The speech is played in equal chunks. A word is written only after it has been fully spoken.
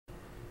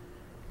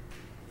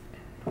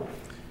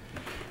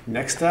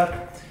Next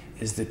up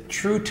is the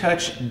True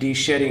Touch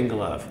Deshedding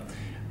Glove.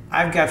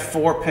 I've got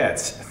 4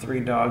 pets, 3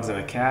 dogs and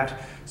a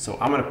cat, so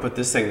I'm gonna put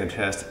this thing to the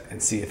test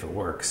and see if it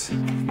works.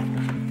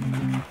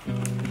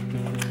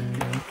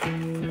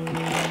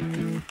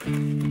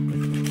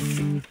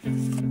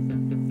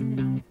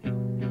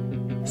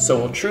 So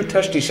will True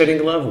Touch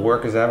Deshedding Glove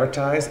work as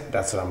advertised?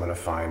 That's what I'm gonna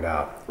find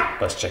out.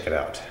 Let's check it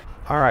out.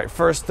 All right,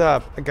 first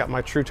up, I got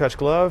my True Touch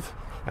glove,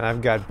 and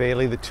I've got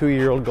Bailey, the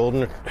 2-year-old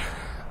golden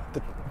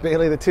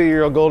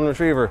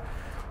retriever,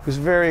 who's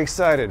very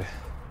excited.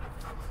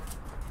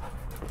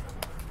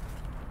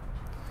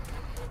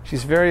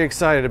 She's very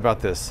excited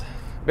about this.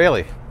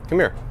 Bailey, come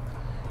here.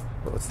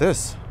 What's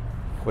this?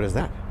 What is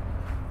that?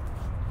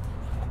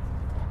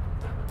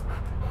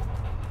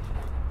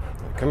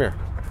 Come here.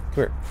 Come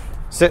here.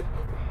 Sit.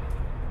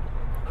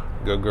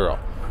 Good girl.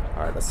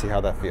 All right, let's see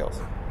how that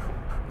feels.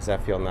 Does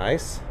that feel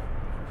nice?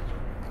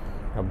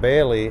 Now,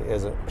 Bailey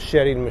is a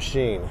shedding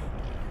machine.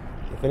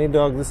 If any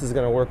dog this is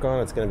going to work on,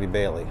 it's going to be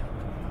Bailey.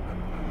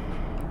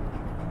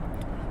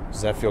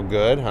 Does that feel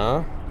good,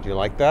 huh? Do you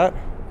like that?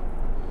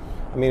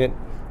 I mean,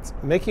 it's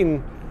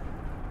making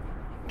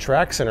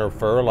tracks in her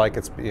fur like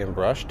it's being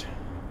brushed.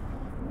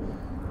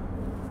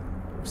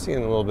 I'm seeing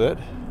a little bit.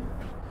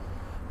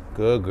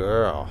 Good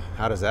girl.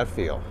 How does that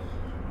feel?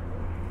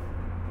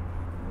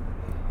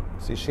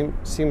 See, she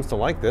seems to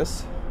like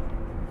this.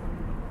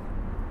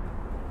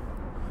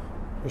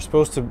 You're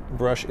supposed to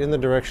brush in the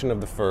direction of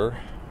the fur.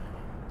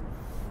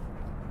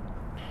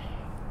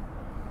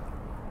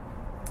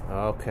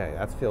 Okay,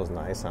 that feels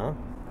nice, huh?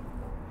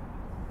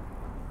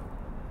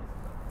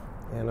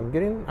 And I'm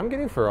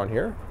getting fur on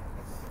here.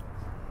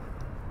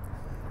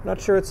 I'm not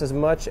sure it's as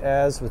much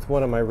as with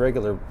one of my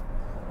regular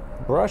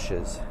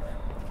brushes.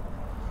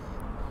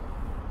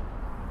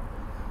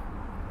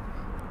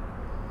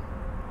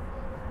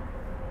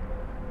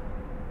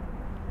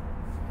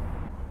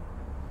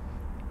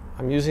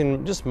 I'm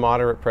using just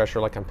moderate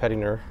pressure, like I'm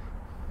petting her.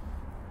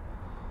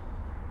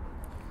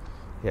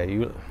 Yeah,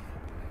 you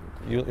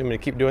want me to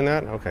keep doing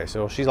that? Okay,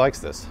 so she likes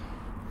this.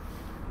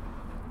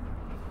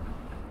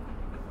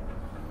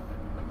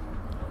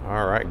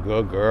 All right,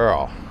 good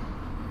girl.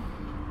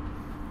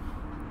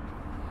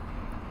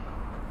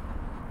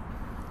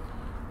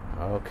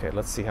 Okay,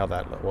 let's see how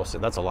that. Well, see,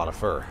 that's a lot of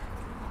fur.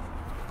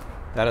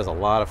 That is a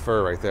lot of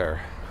fur right there.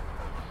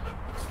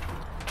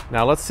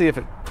 Now let's see if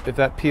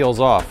that peels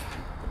off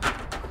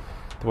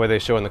the way they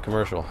show in the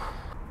commercial.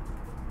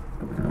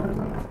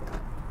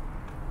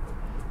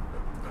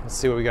 Let's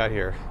see what we got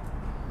here.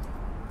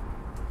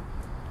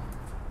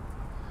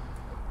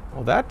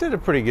 Well, that did a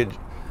pretty good.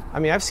 I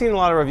mean, I've seen a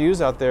lot of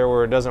reviews out there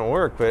where it doesn't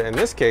work, but in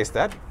this case,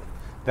 that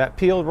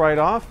peeled right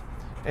off,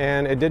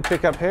 and it did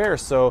pick up hair.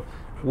 So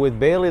with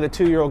Bailey, the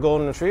 2-year-old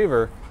golden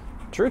retriever,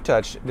 True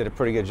Touch did a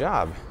pretty good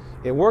job.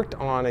 It worked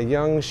on a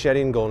young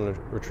shedding golden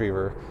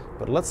retriever,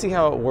 but let's see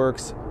how it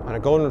works on a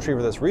golden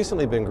retriever that's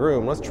recently been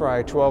groomed. Let's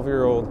try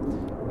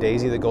 12-year-old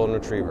Daisy, the golden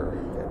retriever,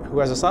 who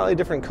has a slightly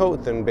different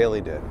coat than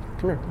Bailey did.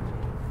 Come here.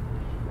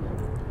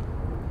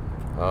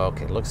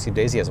 Okay, look, see,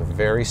 Daisy has a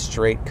very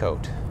straight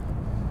coat.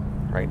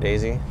 Right,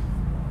 Daisy?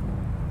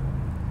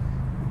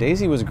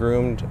 Daisy was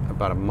groomed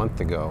about a month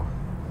ago,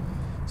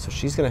 so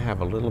she's going to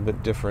have a little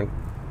bit different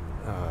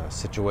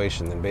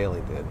situation than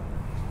Bailey did.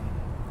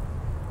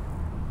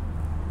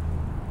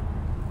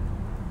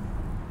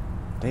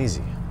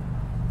 Daisy,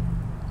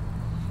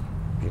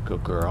 you a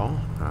good girl,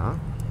 huh?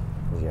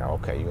 Yeah,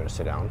 okay, you're going to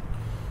sit down.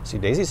 See,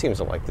 Daisy seems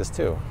to like this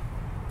too.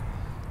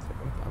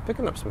 I'm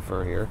picking up some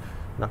fur here.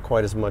 Not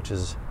quite as much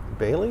as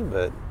Bailey,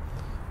 but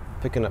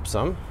picking up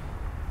some.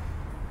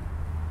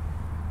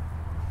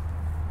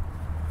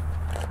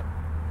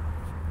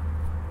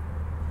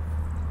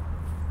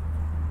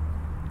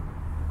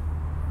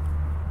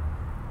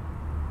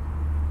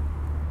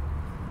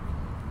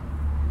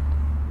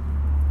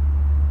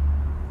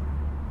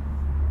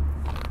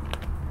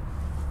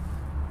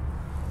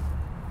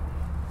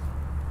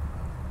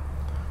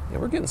 Yeah,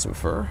 we're getting some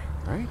fur,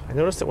 right? I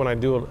noticed that when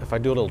if I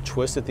do a little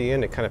twist at the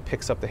end, it kind of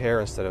picks up the hair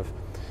instead of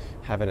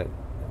having it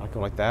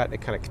like that.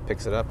 It kind of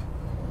picks it up.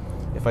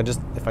 If I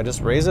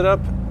just raise it up,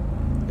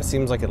 it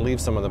seems like it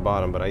leaves some on the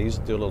bottom, but I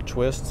usually do a little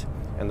twist,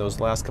 and those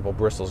last couple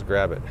bristles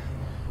grab it.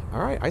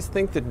 All right, I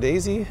think that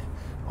Daisy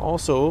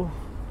also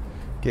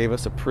gave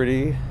us a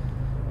pretty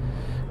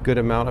good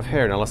amount of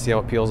hair. Now let's see how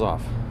it peels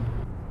off.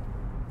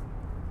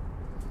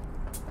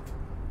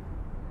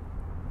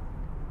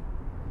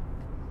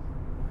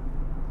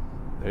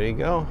 There you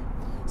go.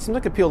 Seems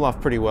like it peeled off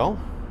pretty well.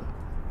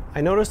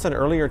 I noticed an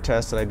earlier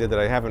test that I did that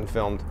I haven't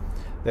filmed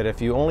that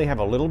if you only have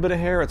a little bit of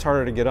hair, it's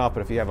harder to get off,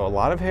 but if you have a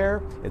lot of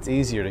hair, it's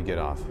easier to get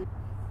off.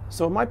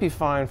 So it might be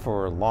fine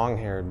for a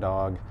long-haired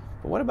dog,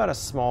 but what about a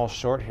small,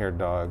 short-haired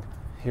dog?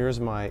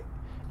 Here's my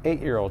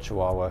 8-year-old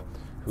Chihuahua,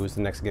 who's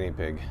the next guinea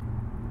pig.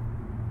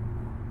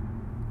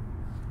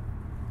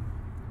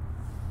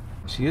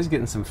 She is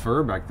getting some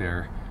fur back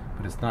there,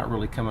 but it's not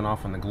really coming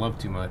off on the glove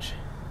too much.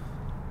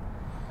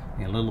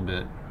 A little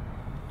bit.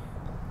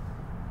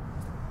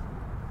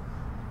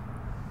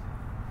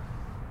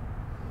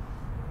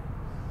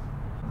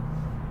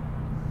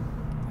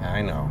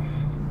 I know.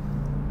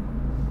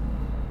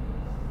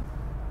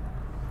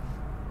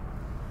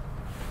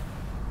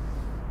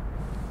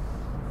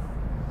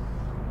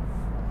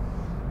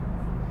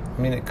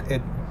 I mean,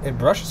 it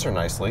brushes her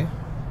nicely.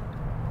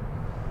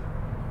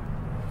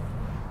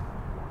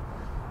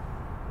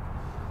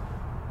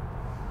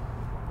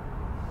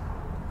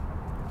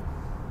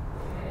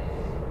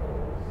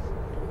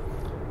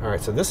 All right,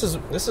 so this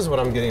is what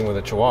I'm getting with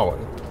a Chihuahua,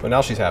 but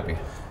now she's happy.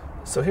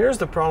 So here's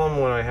the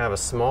problem when I have a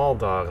small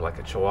dog like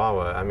a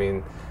Chihuahua. I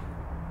mean,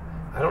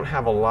 I don't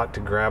have a lot to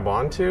grab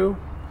onto,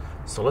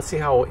 so let's see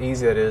how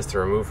easy it is to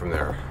remove from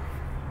there.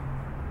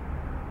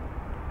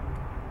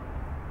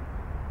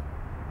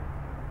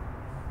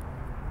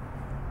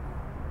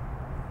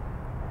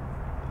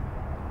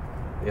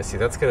 Yeah, see,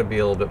 that's going to be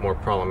a little bit more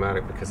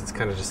problematic because it's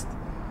kind of just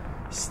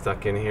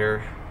stuck in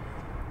here.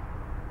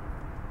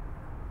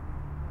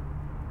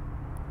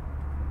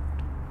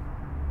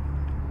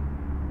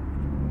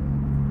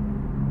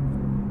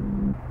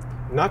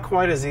 Not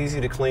quite as easy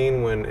to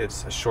clean when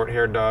it's a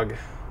short-haired dog,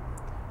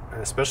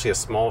 especially a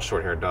small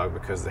short-haired dog,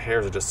 because the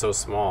hairs are just so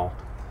small.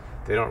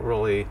 They don't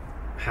really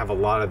have a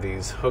lot of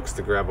these hooks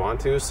to grab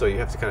onto, so you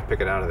have to kind of pick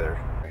it out of there.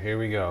 Here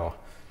we go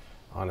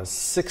on a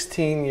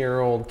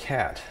 16-year-old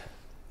cat.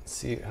 Let's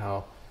see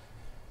how.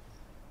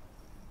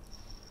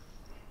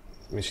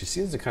 I mean, she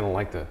seems to kind of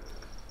like the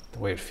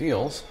way it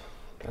feels.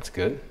 That's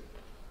good.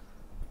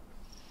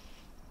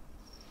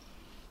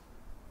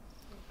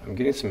 I'm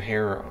getting some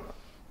hair.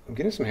 I'm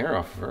getting some hair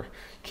off of her.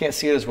 Can't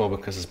see it as well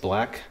because it's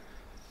black.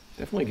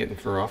 Definitely getting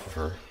fur off of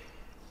her.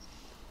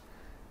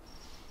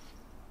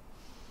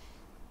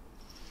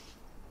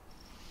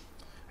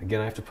 Again,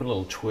 I have to put a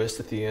little twist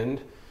at the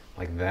end,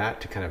 like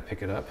that, to kind of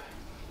pick it up.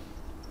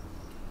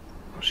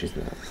 Oh, she's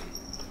nuts.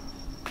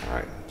 All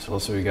right, so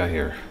let's see what we got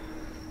here.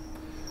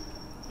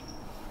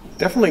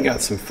 Definitely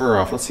got some fur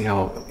off. Let's see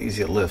how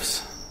easy it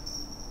lifts.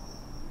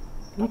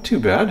 Not too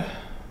bad.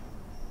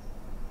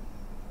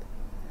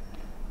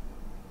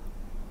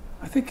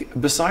 I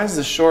think besides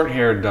the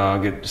short-haired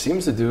dog, it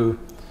seems to do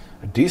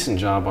a decent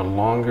job on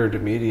longer to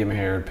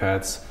medium-haired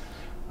pets.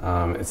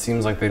 It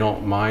seems like they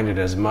don't mind it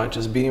as much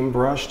as being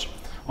brushed,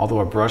 although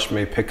a brush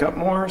may pick up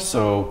more,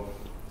 so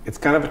it's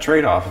kind of a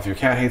trade-off. If your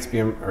cat hates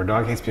being, or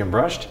dog hates being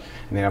brushed,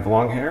 and they have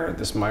long hair,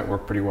 this might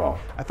work pretty well.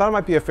 I thought it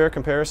might be a fair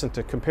comparison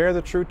to compare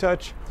the True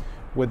Touch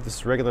with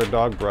this regular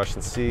dog brush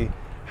and see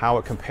how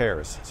it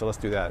compares. So let's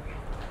do that.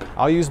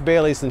 I'll use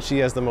Bailey since she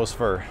has the most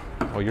fur.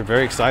 Oh, you're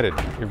very excited.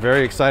 You're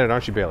very excited,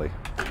 aren't you, Bailey?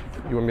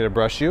 You want me to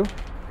brush you?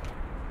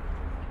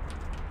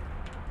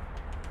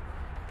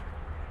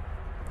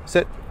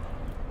 Sit.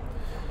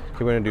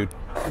 Okay, we're gonna do,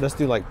 let's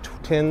do like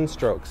 10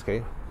 strokes, okay?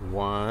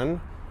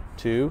 1,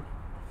 2,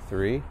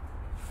 3,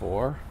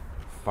 4,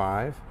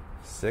 5,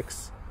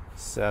 6,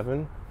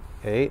 7,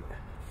 8,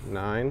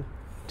 9,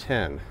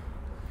 10.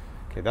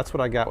 Okay, that's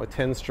what I got with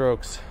 10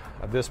 strokes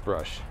of this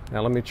brush.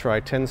 Now let me try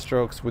 10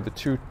 strokes with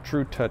the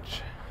True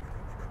Touch.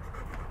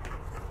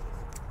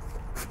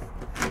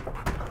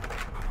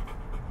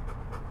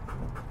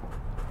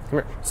 Come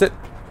here, sit,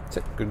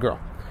 good girl.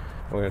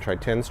 I'm gonna try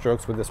 10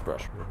 strokes with this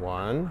brush.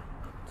 1,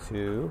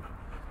 2,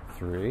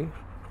 3,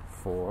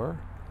 4,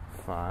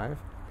 5,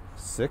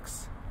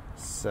 6,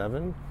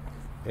 7,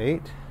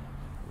 8,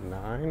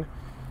 9,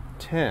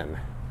 10.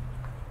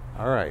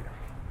 All right,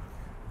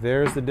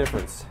 there's the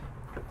difference.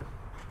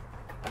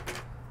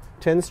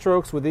 10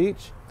 strokes with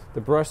each.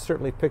 The brush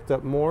certainly picked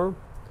up more,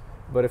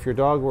 but if your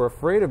dog were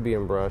afraid of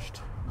being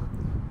brushed,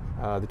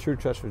 the True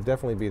Touch would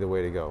definitely be the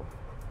way to go.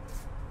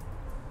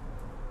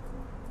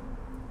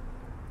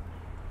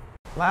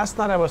 Last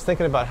night I was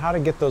thinking about how to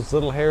get those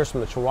little hairs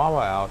from the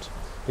Chihuahua out,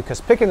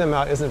 because picking them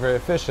out isn't very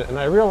efficient, and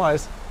I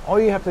realized all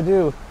you have to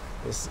do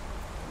is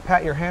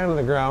pat your hand on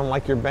the ground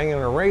like you're banging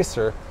an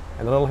eraser,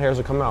 and the little hairs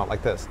will come out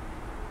like this.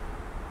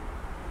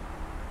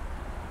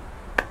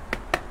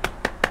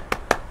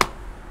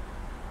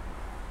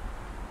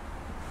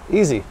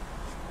 Easy.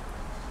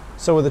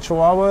 So with the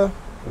Chihuahua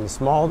and the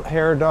small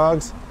hair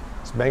dogs,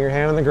 just bang your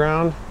hand on the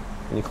ground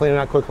and you clean it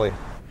out quickly.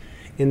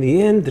 In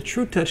the end, the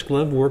True Touch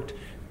glove worked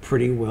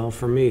pretty well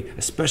for me,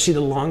 especially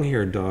the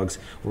long-haired dogs,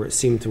 where it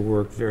seemed to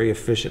work very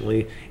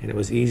efficiently and it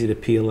was easy to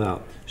peel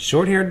out.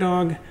 Short-haired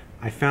dog,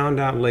 I found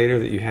out later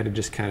that you had to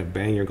just kind of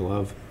bang your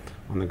glove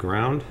on the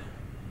ground.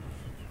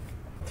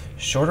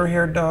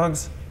 Shorter-haired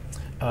dogs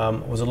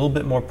was a little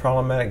bit more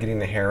problematic getting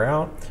the hair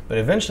out, but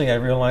eventually I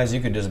realized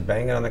you could just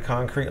bang it on the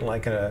concrete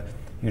like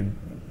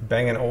you'd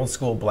bang an old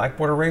school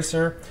blackboard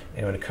eraser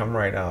and it would come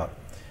right out.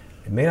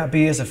 It may not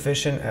be as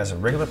efficient as a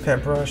regular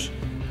pet brush,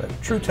 but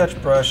True Touch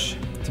brush,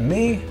 to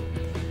me,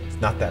 it's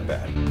not that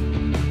bad.